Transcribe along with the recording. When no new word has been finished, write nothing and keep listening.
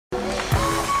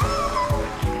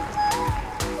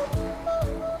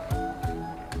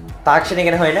තාක්ෂණය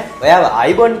ගැන හොයන ඔයාව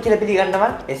iPhone කියලා පිළිගන්නවා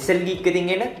SL Geek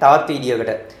එකකින් එන තවත්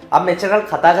වීඩියෝකට. අපි මෙච්චර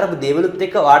කතා කරපු දේවලුත්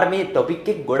එක්ක ඔයාලට මේ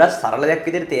ටොපික් එක ගොඩක් සරල දෙයක්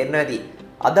විදිහට තේරෙනවා ඇති.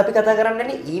 අද අපි කතා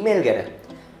කරන්නේ ඊමේල් ගැන.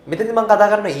 මෙතනදී මම කතා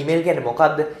කරන ඊමේල් කියන්නේ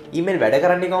මොකක්ද? ඊමේල් වැඩ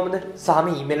කරන්නේ කොහොමද? සහ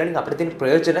මේ ඊමේල් වලින් අපිට තියෙන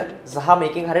ප්‍රයෝජන සහ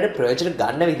මේකෙන් හරියට ප්‍රයෝජන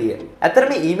ගන්න විදිය. ඇත්තට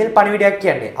මේ ඊමේල් පණිවිඩයක්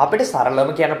කියන්නේ අපිට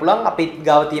සරලවම කියන්න පුළුවන් අපේ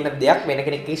ගාව තියෙන දෙයක් වෙන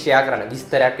කෙනෙක්ට ෂෙයා කරන්න.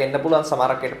 විස්තරයක් වෙන්න පුළුවන්,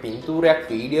 සමහරකට පින්තූරයක්,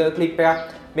 වීඩියෝ ක්ලිප් එකක්,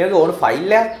 මේ වගේ ඕන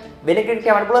ෆයිල් එකක් වෙන කෙනෙක්ට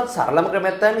යවන්න පුළුවන් සරලම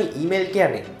ක්‍රමයක් තමයි ඊමේල්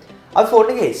කියන්නේ. අපි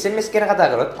ෆෝන් එකේ SMS ගැන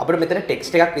කතා කරොත් අපිට මෙතන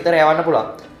ටෙක්ස්ට් එකක් විතර යවන්න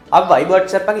පුළුවන්. अब Viber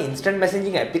WhatsApp වගේ instant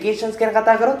messaging applications ගැන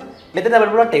කතා කරොත් මෙතන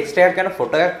අපිට පුළුවන් ටෙක්ස්ට් එකක් ගන්න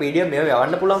ෆොටෝ එකක් වීඩියෝ මේවා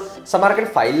යවන්න පුළුවන්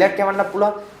සමහරකට ෆයිල් එකක් යවන්න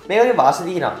පුළුවන් මේ වගේ වාසි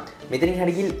දිනවා මෙතනින්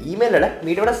හරි ගිහින් ඊමේල් වල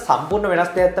මීට වඩා සම්පූර්ණ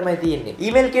වෙනස් දෙයක් තමයි තියෙන්නේ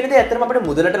ඊමේල් කියන දේ ඇත්තටම අපිට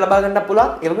මුදලට ලබා ගන්නත්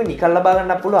පුළුවන් ඒ වගේ නිකන් ලබා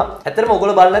ගන්නත් පුළුවන් ඇත්තටම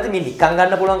ඔයගොල්ලෝ බලලා නැති මේ නිකන්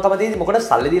ගන්න පුළුවන්කම තියෙදි මොකටද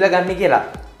සල්ලි දීලා ගන්න කියලා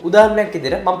උදාහරණයක්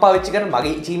විදිහට මම පාවිච්චි කරන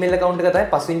මගේ Gmail account එක තමයි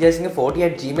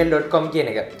paswinjaisinghe40@gmail.com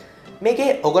කියන එක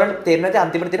මේකේ ඔයගොල්ලන්ට තේරෙන්නේ නැති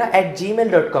අන්තිමට තියෙනවා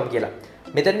 @gmail.com කියලා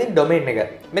මෙතනින් ඩොමේන් එක.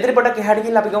 මෙතන පොඩක් එහාට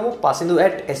ගිහලා අපි ගමු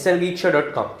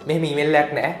pasindu@slgeekshow.com. මෙහෙම ඊමේල්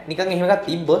එකක් නැහැ. නිකන් එහෙම එකක්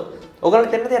තිබ්බොත්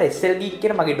ඔයගොල්ලන්ට තේරෙන්නේ අර slgeek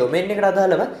කියන මගේ ඩොමේන් එකට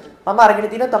අදාළව මම අරගෙන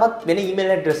තියෙන තවත් වෙන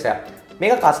ඊමේල් ඇඩ්‍රස් එකක්.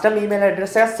 මේක කස්ටම් ඊමේල්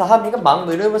ඇඩ්‍රස් එකක් සහ මේක මං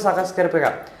වෙනුවෙන්ම සකස් කරපු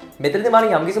එකක්. මෙතනදී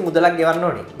මම යම්කිසි මුදලක් ගෙවන්න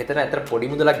ඕනේ. මෙතන ඇත්තට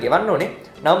පොඩි මුදලක් ගෙවන්න ඕනේ.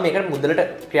 නම් මේකට මුදලට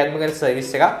ක්‍රියාත්මක කරන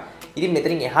සර්විස් එකක්. ඉතින්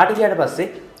මෙතනින් එහාට ගියාට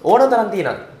පස්සේ ඕන තරම්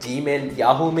තියෙනවා. Gmail,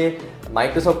 Yahoo Mail,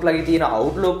 Microsoft ලගේ තියෙන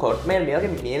Outlook, Hotmail මේ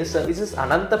වගේ mail services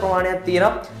අනන්ත ප්‍රමාණයක්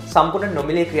තියෙනවා. සම්පූර්ණ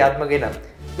නොමිලේ ක්‍රියාත්මක වෙන.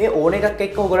 මේ ඕන එකක්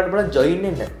එක්ක ඔයගොල්ලන්ට බලන්න join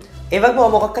වෙන්න. ඒ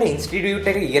වගේම මොකක් හරි ඉන්ස්ටිටියුට්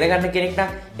එකක ඉගෙන ගන්න කෙනෙක් නම්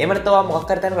එහෙම නැත්නම්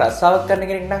මොකක් හරි තැනක රස්සාවක් කරන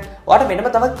කෙනෙක් නම් ඔයාලට වෙනම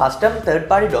තවත් කස්ටම් third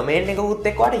party domain එකකුත්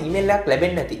එක්ක ඔයාලට ඊමේල් එකක්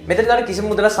ලැබෙන්නේ නැති. මෙතන දාන කිසිම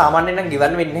මුදලක් සාමාන්‍යයෙන් නම්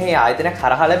ගෙවන්න වෙන්නේ නැහැ. ආයතනයක්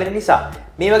හරහා ලැබෙන නිසා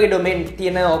මේ වගේ domain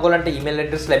තියෙන ඔයගොල්ලන්ට ඊමේල්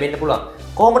ඇඩ්‍රස් ලැබෙන්න පුළුවන්.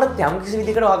 කොහොමද යම් කිසි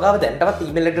විදිහකට ඔයාගාව දැන්ටවත්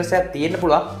ඊමේල් ඇඩ්‍රස් එකක් තියෙන්න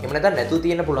පුළුවන්. එහෙම නැත්නම් නැතුව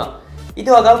තියෙන්න පුළුවන්.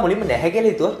 ඉතින් ඔයාගාව මුලින්ම නැහැ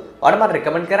කියලා හිතුවොත් ඔයාලට මම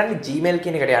රෙකමන්ඩ් කරන්නේ Gmail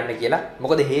කියන එකට යන්න කියලා.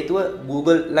 මොකද හේතුව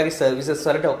Google ලගේ services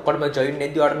වලට ඔක්කොම join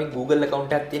වෙද්දී ඔයාලට මේ Google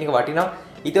account එකක් තියෙන එක වටිනවා.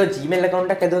 ඊට Gmail account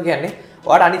එකක් ඇදුවා කියන්නේ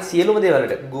ඔයාලට අනිත් සියලුම දේවල්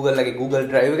වලට Google ලගේ Google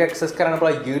Drive එක access කරන්න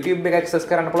පුළුවන්, YouTube එක access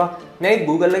කරන්න පුළුවන්. මේ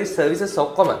Google ලගේ services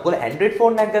ඔක්කොම. ඔයාලා Android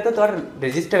phone එකක් ගත්තොත් ඔයාලට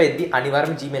register වෙද්දී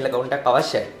අනිවාර්යයෙන්ම Gmail account එකක්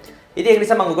අවශ්‍යයි. ඉතින් ඒක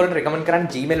නිසා මම ඔයගොල්ලන්ට රෙකමන්ඩ්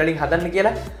කරන්නේ Gmail වලින් හදන්න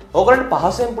කියලා. ඔයගොල්ලන්ට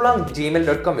පහසුවෙන් පුළුවන්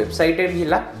gmail.com වෙබ්සයිට් එකට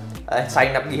ගිහිල්ලා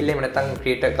sign up ගිහිල්ලා එහෙම නැත්නම්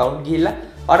create account ගිහිල්ලා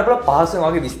ඔයාලට පුළුවන් පහසුවෙන්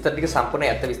ඔයගේ විස්තර ටික සම්පූර්ණ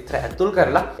ඇත්ත විස්තර ඇතුල්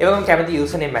කරලා ඒ වගේම කැමති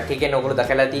username එක කියන්නේ ඔයගොල්ලෝ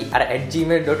දැකලා ඇති අර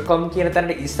 @gmail.com කියන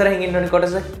තැනට ඉස්සරහින් ඉන්න ඕනේ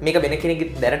කොටස මේක වෙන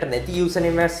කෙනෙක්ගේ දැනට නැති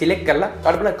username එක select කරලා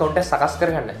ඔයාලට පුළුවන් account එක සකස්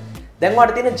කරගන්න. දැන්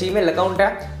ඔයාලට තියෙන Gmail account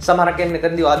එක සමහර කෙනෙක්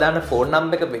මෙතනදී ඔයා දාන phone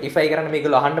number එක verify කරන්න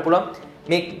මේගොල්ලෝ අහන්න පුළුවන්.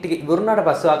 මේ ටික ඉවරුනාට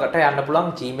පස්සේ ඔයාලට යන්න පුළුවන්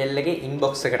Gmail එකේ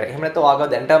inbox එකට. එහෙම නැත්නම් ඔයාගාව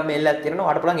දැන්ට mail එකක් තියෙනවා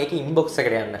ඔයාලට පුළුවන් ඒකේ inbox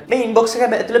එකට යන්න. මේ inbox එක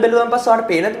ඇතුළේ බැලුවාන් පස්සේ ඔයාලට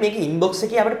පේනවා මේකේ inbox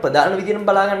එකේ අපිට ප්‍රධාන විදිහටම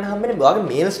බලා ගන්න හම්බෙන්නේ ඔයාගේ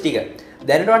mails ටික.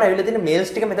 දැනට ඔයාලට ඇවිල්ලා තියෙන mails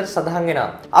ටික මෙතන සඳහන් වෙනවා.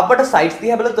 අපිට sites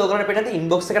දිහා බලද්දී ඔයගොල්ලන්ට පේනවා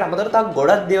inbox එකට අමතරව තව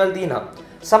ගොඩක් දේවල් තියෙනවා.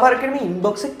 සමහර කෙනෙක් මේ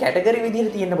inbox එක category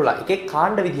විදිහට තියෙන්න පුළුවන්. එකේ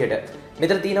කාණ්ඩ විදිහට.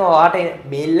 මෙතන තියෙනවා ඔයාට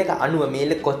mail එක අනුව mail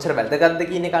එක කොච්චර වැදගත්ද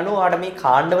කියන එක අනුව ඔයාට මේ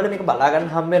කාණ්ඩවල මේක බලා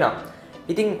ගන්න හම්බ වෙනවා.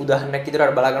 ඉතින් උදාහරණයක් විදිහට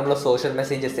ඔයාලට බලා ගන්න පුළුවන් social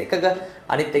messages එකක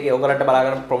අනිත් එකේ ඔයගොල්ලන්ට බලා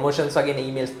ගන්න promotions වගේ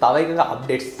emails තව එකක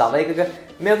updates තව එකක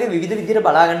මේ වගේ විවිධ විදිහට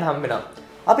බලා ගන්න හම්බ වෙනවා.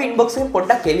 අපි inbox එකෙන්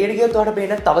පොඩ්ඩක් එළියට ගියොත් ඔයාලට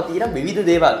පේන තව තියෙන විවිධ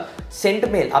දේවල් sent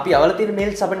mail අපි යවලා තියෙන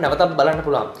mails අපිට නැවතත් බලන්න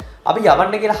පුළුවන්. අපි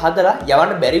යවන්න කියලා හදලා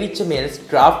යවන්න බැරි වෙච්ච mails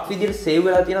draft විදිහට save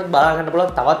වෙලා තියෙනවත් බලා ගන්න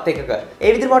පුළුවන් තවත් එකක.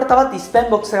 ඒ විදිහට ඔයාලට තවත් spam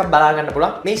box එකක් බලා ගන්න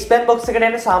පුළුවන්. මේ spam box එකට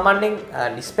එන්නේ සාමාන්‍යයෙන්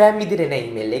spam විදිහට එන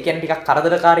email. ඒ කියන්නේ ටිකක්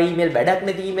කරදරකාරී email, වැඩක්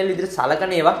නැති email විදිහට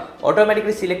සලකන ඒවා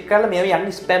automatically select කරලා මේවා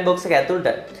යන්නේ spam box එක ඇතුළට.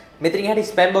 මෙතනින් හරි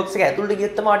spam box එක ඇතුළට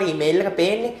ගියොත් තමයි ඔයාලට email එක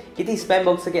පේන්නේ. ඉතින් spam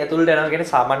box එක ඇතුළට යනවා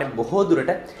කියන්නේ සාමාන්‍යයෙන් බොහෝ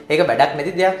දුරට ඒක වැඩක්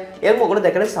නැති දෙයක්. ඒකම ඔයගොල්ලෝ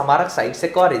දැකලා සමහරක් sites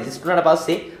එක ඔයා register වුණාට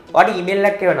පස්සේ ඔයාලට email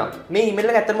එකක් එවනවා. මේ email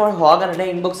එක ඇත්තටම ඔයාලා හොයාගන්න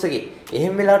නැහැ inbox එකේ.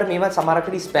 එහෙම වෙලාවට මේවා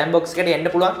සමහරකට spam box එකට එන්න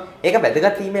පුළුවන්. ඒක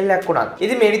වැදගත් email එකක් වුණත්.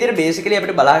 ඉතින් මේ විදිහට basically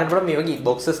අපිට බලා ගන්න පුළුවන් මේ වගේ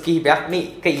boxes කිහිපයක් මේ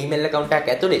එක email account එකක්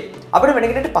ඇතුලේ. අපිට වෙන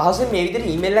කෙනෙක්ට පහසුවෙන් මේ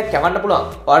විදිහට email එකක් යවන්න පුළුවන්.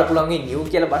 ඔයාලට පුළුවන් මේ new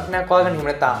කියලා බටන් එකක් හොයාගන්න. එහෙම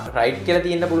නැත්නම් right කියලා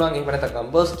තියෙන්න පුළුවන්. එහෙම නැත්නම්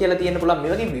compose කියලා තියෙන්න පුළුවන්.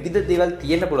 මේ වගේ විවිධ දේවල්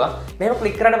තියෙන්න පුළුවන්. මේක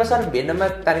ක්ලික් කරාට පස්සේ වෙනම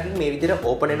තැනකින් මේ විදිහට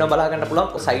open වෙනවා බලා ගන්න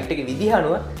පුළුවන්. site එකේ විදිහ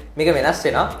අනුව මේක වෙනස්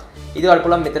වෙනවා. ඉතින් ඔයාලට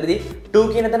පුළුවන් මෙතනදී to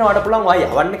කියන තැන ඔයාලට පුළුවන් ඔයා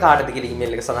යවන්නේ කාටද කියලා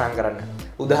email එක සඳහන් කරන්න.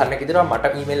 උදාහරණයක් විදිහට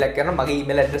මට email එකක් කරනවා මගේ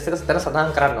email address එක සතර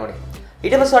සඳහන් කරන්න ඕනේ.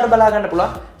 ඊට පස්සේ ඔයාලට බලා ගන්න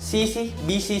පුළුවන් CC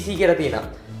BCC කියලා තියෙනවා.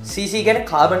 CC කියන්නේ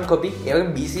carbon copy, ඒ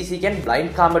වගේම BCC කියන්නේ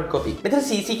blind carbon copy. මෙතන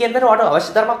CC කියන දේ ඔයාලට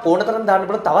අවශ්‍ය තරමක් ඕන තරම් දාන්න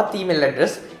පුළුවන් තවත් email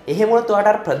address. එහෙම වුණොත්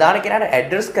ඔයාලට අර ප්‍රධාන කෙනාට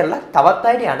address කරලා තවත්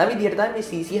අයට යන විදිහට තමයි මේ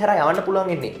CC හරහා යවන්න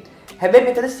පුළුවන් වෙන්නේ. හැබැයි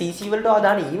මෙතන CC වලට ඔයා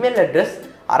දාන email address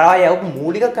අර ආය යවපු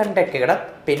මූලික contact එකකටත්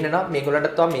පෙන්නනවා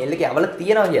මේගොල්ලන්ට තව mail එක යවලා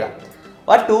තියෙනවා කියලා.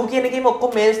 ඔයාලා 2 කියන එකේම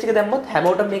ඔක්කොම මේල්ස් ටික දැම්මොත්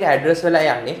හැමෝටම මේක ඇඩ්‍රස් වෙලා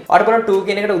යන්නේ. ඔයාලට බලන්න 2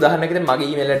 කියන එකට උදාහරණයක් විදිහට මගේ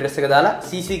ඊමේල් ඇඩ්‍රස් එක දාලා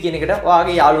CC කියන එකට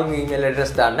ඔයාගේ යාළුවන්ගේ ඊමේල්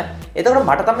ඇඩ්‍රස් දාන්න. එතකොට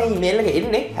මට තමයි ඊමේල් එක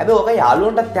එන්නේ. හැබැයි ඔක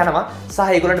යාළුවන්ටත් යනවා. සහ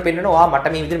ඒගොල්ලන්ට පෙන්නනවා ඔයා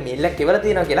මට මේ විදිහට මේල් එකක් එවලා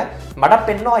තියෙනවා කියලා. මටත්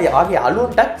පෙන්නනවා ඔයාගේ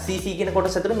යාළුවන්ටත් CC කියන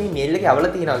කොටස ඇතුළේ මේ මේල් එක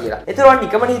යවලා තියෙනවා කියලා. එතකොට ඔයාලා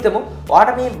නිකමන හිතමු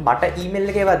ඔයාට මේ මට ඊමේල්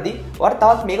එක එවද්දි ඔයාට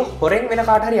තවත් මේක හොරෙන් වෙන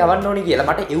කාට හරි යවන්න ඕනි කියලා.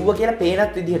 මට එව්ව කියලා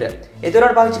පේනත් විදිහට.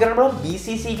 එතකොට පාවිච්චි කරන්න බලමු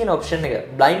BCC කියන ඔප්ෂන්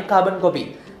එක. blind carbon copy.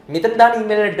 මෙතන දාන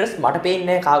ඊමේල් ඇඩ්‍රස් මට පේන්නේ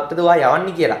නැහැ කාටද ඔයා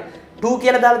යවන්නේ කියලා. 2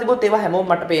 කියලා දාලා තිබොත් ඒවා හැමෝම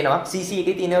මට පේනවා. CC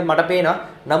එකේ තියෙනවා මට පේනවා.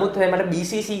 නමුත් හැබැයි මට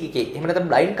BCC එකේ එහෙම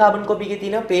නැත්නම් blind carbon copy එකේ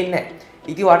තියෙනවා පේන්නේ නැහැ.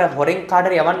 ඉතින් ඔයාට හොරෙන් කාට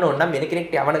හරි යවන්න ඕන නම් වෙන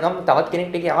කෙනෙක්ට යවන ගම තවත්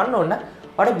කෙනෙක්ට ඒක යවන්න ඕන නම්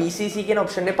ඔයාට BCC කියන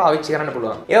ඔප්ෂන් එක පාවිච්චි කරන්න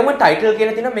පුළුවන්. ඒවම ටයිටල්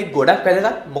කියලා තියෙනවා මේ ගොඩක්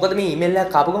වැදගත්. මොකද මේ ඊමේල්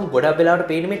එකක් ආපු ගමන් ගොඩක් වෙලාවට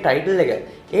පේන්නේ මේ ටයිටල් එක.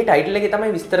 ඒ ටයිටල් එකේ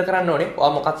තමයි විස්තර කරන්න ඕනේ.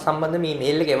 ඔයා මොකක්ද සම්බන්ධ මේ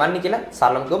මේල් එක එවන්නේ කියලා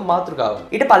සරලම ගමු මාතෘකාව.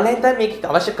 ඊට පල්ලෙන් තමයි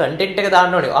මේකේ අවශ්‍ය කන්ටෙන්ට් එක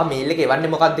දාන්න ඕනේ. ඔයා මේල් එක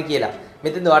එවන්නේ මොකක්ද කියලා.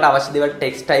 මෙතෙන්ද ඔයාට අවශ්‍ය දේවල්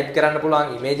ටෙක්ස්ට් ටයිප් කරන්න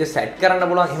පුළුවන්, ඉමේජස් ඇඩ් කරන්න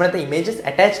පුළුවන්, එහෙම නැත්නම් ඉමේජස්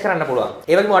ඇටච් කරන්න පුළුවන්.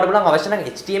 ඒ වගේම ඔයාට පුළුවන් අවශ්‍ය නම්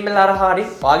HTML හරහා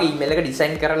ඔයාගේ ඊමේල් එක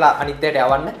ඩිසයින් කරලා අනිත් අයට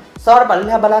යවන්න. සමහර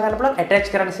පල්ලෙහා බලා ගන්න පුළුවන්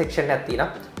ඇටච් කරන්න සෙක්ෂන් එකක්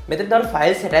තියෙනවා. මෙතෙන්ද ඔයාලා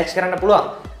ෆයිල්ස් ඇටච් කරන්න පුළුවන්.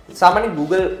 සාමාන්‍ය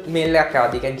Google mail එකක්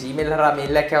ආවදී කියන්නේ Gmail හරහා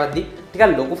mail එකක් ආවදී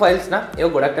ටිකක් ලොකු files නම්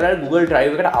ඒක ගොඩක් වෙලාවට Google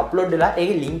Drive එකට upload වෙලා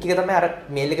ඒකේ link එක තමයි අර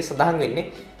mail එකේ සඳහන් වෙන්නේ.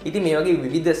 ඉතින් මේ වගේ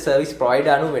විවිධ service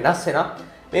provider අනුව වෙනස් වෙනවා.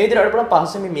 මේ විදිහට ඔයාලට පුළුවන්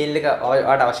පස්සේ මේ mail එක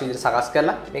ඔයාලට අවශ්‍ය විදිහට සකස්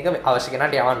කරලා මේක අවශ්‍ය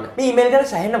කෙනාට යවන්න. මේ email එක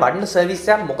සැහෙන්න වටින service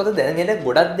එකක්. මොකද දැන්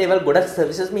ගොඩක් දේවල් ගොඩක්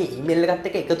services මේ email එකත්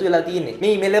එක්ක එකතු වෙලා තියෙන්නේ.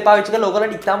 මේ email එක පාවිච්චි කරලා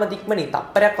ඔයගොල්ලන්ට ඉතාම ඉක්මනින්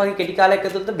තප්පරයක් වගේ කෙටි කාලයක්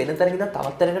ඇතුළත වෙන තැනක ඉඳන්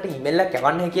තවත් තැනකට email එකක්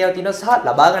යවන්න හැකියාව තියෙනවා සහ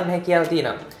ලබා ගන්න හැකියාව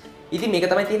තියෙනවා. ඉතින් මේක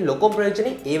තමයි තියෙන ලොකුම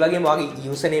ප්‍රයෝජනේ. ඒ වගේම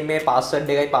ඔයාගේ username මේ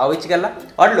password එකයි පාවිච්චි කරලා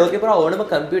ඔයාලට ලෝකේ පුරා ඕනම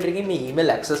කම්පියුටර් එකකින් මේ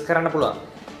email access කරන්න පුළුවන්.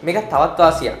 මේක තවත්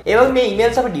වාසියක්. ඒ වගේ මේ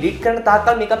emails අපි delete කරන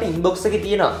තාක්කල් මේක අපේ inbox එකේ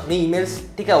තියෙනවා. මේ emails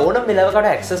ටික ඕනම වෙලාවකට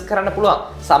access කරන්න පුළුවන්.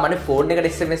 සාමාන්‍ය phone එකට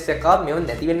SMS එකක් ආවම මේව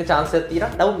නැති වෙන්න chance එකක්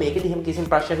තියෙනවා. නමුත් මේකෙදි එහෙම කිසිම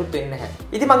ප්‍රශ්නයක්වත් වෙන්නේ නැහැ.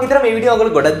 ඉතින් මම හිතනවා මේ වීඩියෝ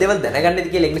ඔයගොල්ලෝ ගොඩක් දේවල් දැනගන්න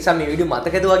ඇති කියලා. ඒ නිසා මේ වීඩියෝ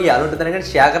මතකද වගේ යාළුවන්ට දැනගන්න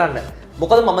share කරන්න.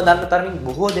 මොකද මම දන්න තරමින්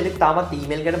බොහෝ දෙනෙක් තාමත්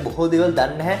ඊමේල් ගැන බොහෝ දේවල්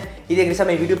දන්නේ නැහැ. ඉතින් ඒ නිසා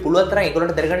මේ වීඩියෝ පුළුවන් තරම්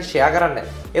ඒගොල්ලන්ට දැනගන්න share කරන්න.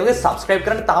 ඒ වගේ subscribe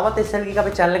කරන්න තාමත් SL GEEK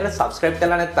අපේ channel එකට subscribe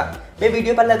කරලා නැත්නම් මේ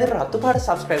වීඩියෝ බලලා ඉතින් රතු පාට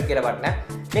subscribe කියලා බටන.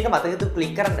 මේක මතකද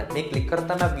click කරන්න. මේ click කරොත්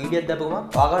තමයි වීඩියෝ දාපුවම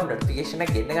ඔයාගට notification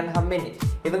එකක් එන්න ගන්න හම්බෙන්නේ.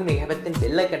 ඒ වගේ මේක හැබැයි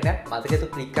bell icon එක මතකද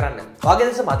click කරන්න. ඔයාගේ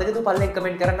දැස මතකද පල්ලෙන්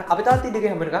comment කරන්න. අපි තවත් වීඩියෝ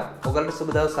එකක් හම්බ වෙනකම් ඔයගලට සුබ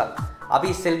දවසක්. අපි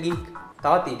SL GEEK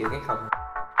තවත් වීඩියෝ එකක් හම්බ